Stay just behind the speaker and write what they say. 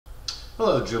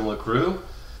Hello Joomla crew.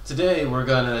 Today we're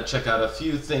going to check out a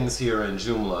few things here in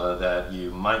Joomla that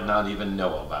you might not even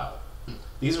know about.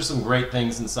 These are some great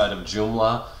things inside of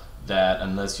Joomla that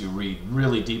unless you read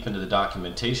really deep into the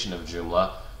documentation of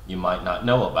Joomla, you might not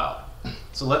know about.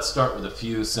 So let's start with a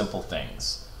few simple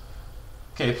things.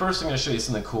 Okay, first I'm going to show you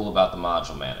something cool about the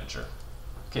module manager.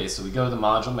 Okay, so we go to the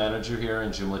module manager here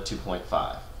in Joomla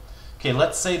 2.5. Okay,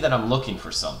 let's say that I'm looking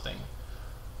for something.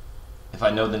 If I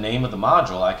know the name of the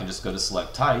module, I can just go to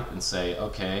select type and say,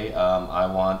 okay, I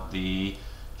want the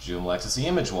JoomlaXTC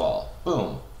image wall.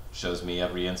 Boom, shows me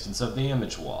every instance of the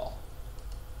image wall.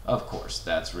 Of course,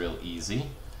 that's real easy.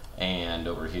 And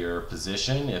over here,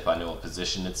 position, if I know what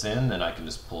position it's in, then I can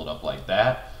just pull it up like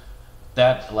that.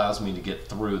 That allows me to get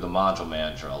through the module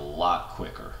manager a lot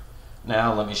quicker.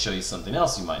 Now let me show you something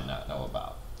else you might not know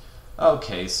about.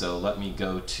 Okay, so let me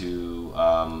go to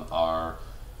our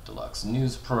Deluxe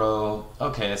News Pro.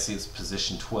 Okay, I see it's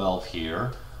position 12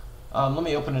 here. Let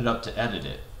me open it up to edit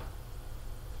it.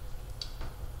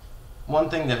 One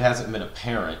thing that hasn't been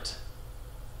apparent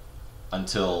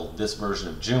until this version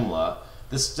of Joomla,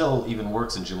 this still even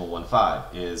works in Joomla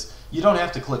 1.5, is you don't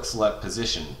have to click select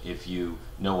position if you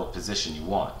know what position you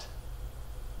want.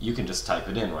 You can just type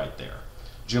it in right there.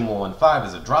 Joomla 1.5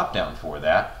 is a drop down for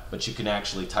that, but you can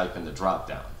actually type in the drop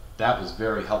down. That was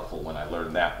very helpful when I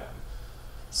learned that one.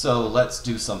 So let's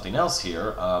do something else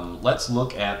here. Let's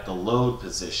look at the load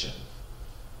position.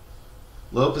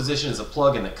 Load position is a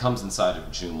plugin that comes inside of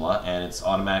Joomla and it's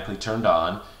automatically turned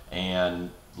on, and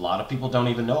a lot of people don't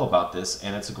even know about this,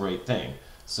 and it's a great thing.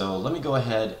 So let me go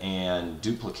ahead and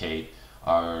duplicate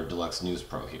our Deluxe News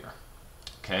Pro here.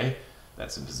 Okay,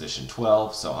 that's in position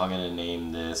 12, so I'm going to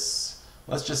name this,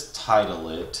 let's just title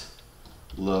it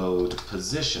Load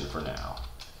Position for now.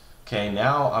 Okay,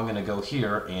 now I'm going to go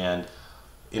here, and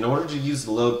in order to use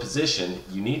the load position,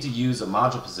 you need to use a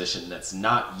module position that's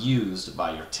not used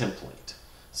by your template.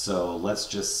 So let's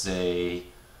just say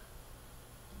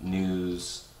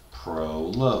News Pro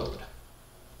Load,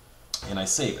 and I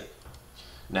save it.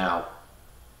 Now,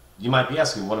 you might be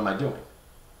asking, what am I doing?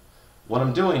 What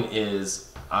I'm doing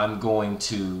is I'm going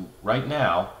to, right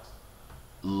now,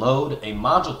 load a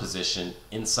module position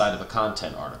inside of a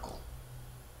content article.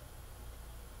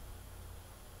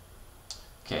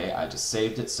 Okay, I just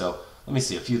saved it. So let me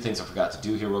see, a few things I forgot to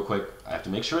do here real quick. I have to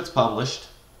make sure it's published,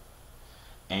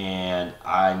 and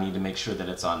I need to make sure that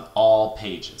it's on all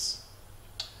pages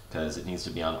because it needs to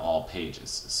be on all pages.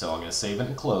 So I'm going to save it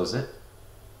and close it.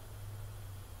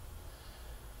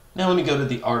 Now let me go to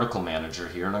the article manager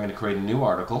here, and I'm going to create a new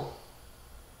article.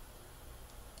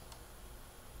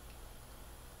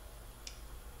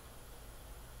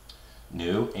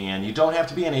 New, and you don't have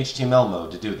to be in HTML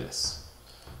mode to do this.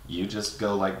 You just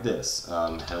go like this,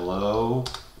 hello,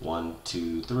 1,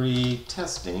 2, 3,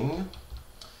 testing,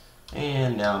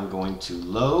 and now I'm going to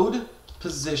load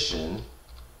position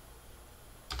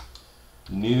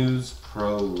News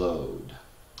Pro Load.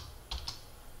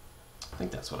 I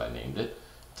think that's what I named it.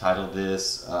 Title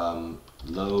this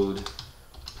Load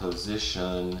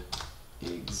Position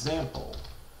Example.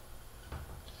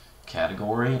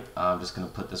 Category, I'm just going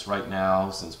to put this right now,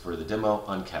 since for the demo,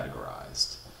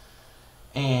 uncategorized.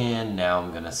 And now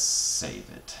I'm going to save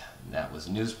it. And that was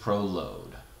News Pro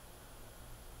Load.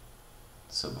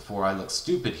 So before I look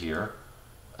stupid here,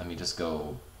 let me just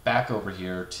go back over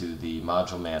here to the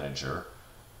module manager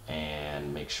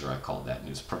and make sure I called that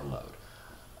News Pro Load.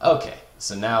 Okay,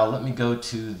 so now let me go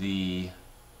to the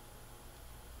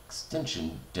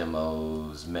extension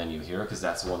demos menu here, because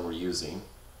that's the one we're using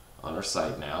on our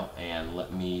site now, and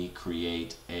let me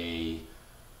create a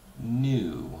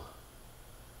new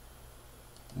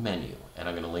menu, and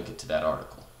I'm going to link it to that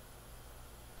article.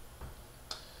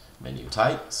 Menu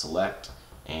type, select,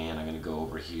 and I'm going to go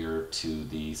over here to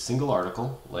the single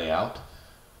article layout,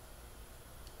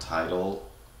 title,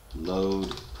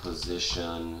 load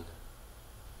position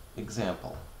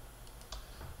example.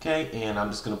 Okay, and I'm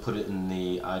just going to put it in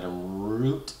the item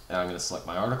root, and I'm going to select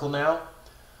my article now,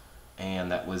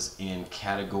 and that was in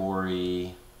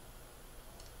category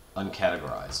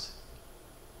uncategorized.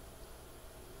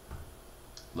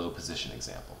 Low position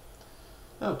example.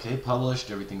 Okay,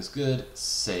 published, everything's good,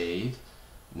 save.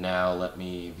 Now let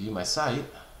me view my site.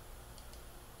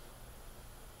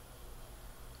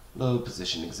 Low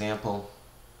position example.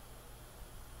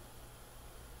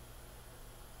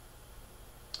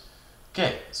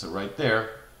 Okay, so right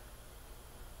there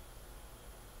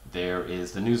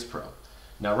is the News Pro.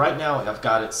 Now right now I've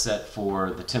got it set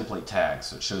for the template tags,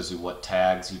 so it shows you what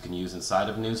tags you can use inside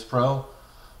of News Pro.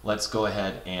 Let's go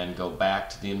ahead and go back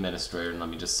to the administrator, and let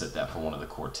me just set that for one of the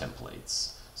core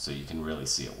templates so you can really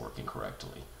see it working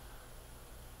correctly.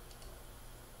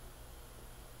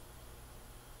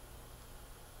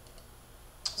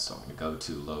 So I'm going to go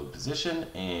to load position,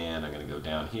 and I'm going to go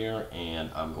down here, and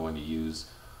I'm going to use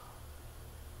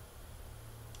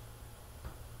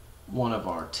one of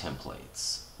our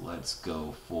templates. Let's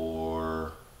go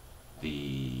for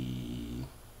the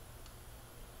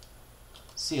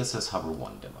CSS Hover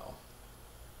 1 demo.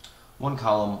 One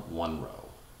column, one row,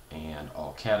 and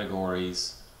all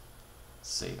categories.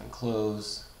 Save and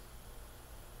close.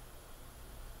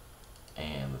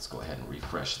 And let's go ahead and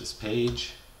refresh this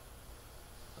page.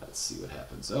 Let's see what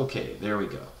happens. Okay, there we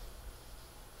go.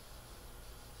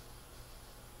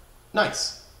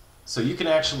 Nice. So you can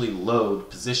actually load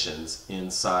positions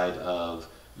inside of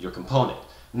your component.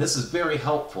 And this is very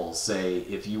helpful, say,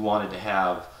 if you wanted to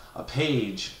have a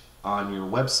page on your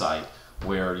website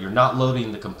where you're not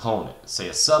loading the component, say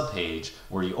a sub-page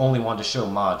where you only want to show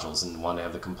modules and want to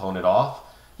have the component off.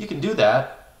 You can do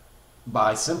that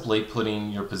by simply putting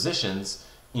your positions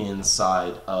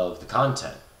inside of the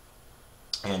content.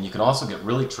 And you can also get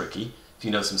really tricky, if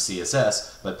you know some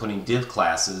CSS, by putting div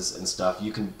classes and stuff.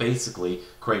 You can basically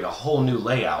create a whole new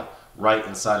layout right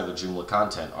inside of a Joomla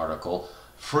content article,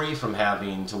 free from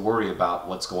having to worry about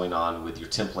what's going on with your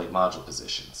template module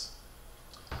positions.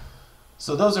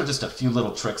 So those are just a few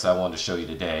little tricks I wanted to show you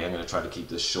today. I'm going to try to keep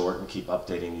this short and keep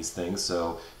updating these things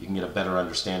so you can get a better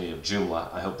understanding of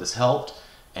Joomla. I hope this helped,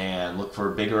 and look for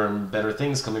bigger and better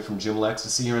things coming from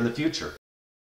JoomlaXTC here in the future.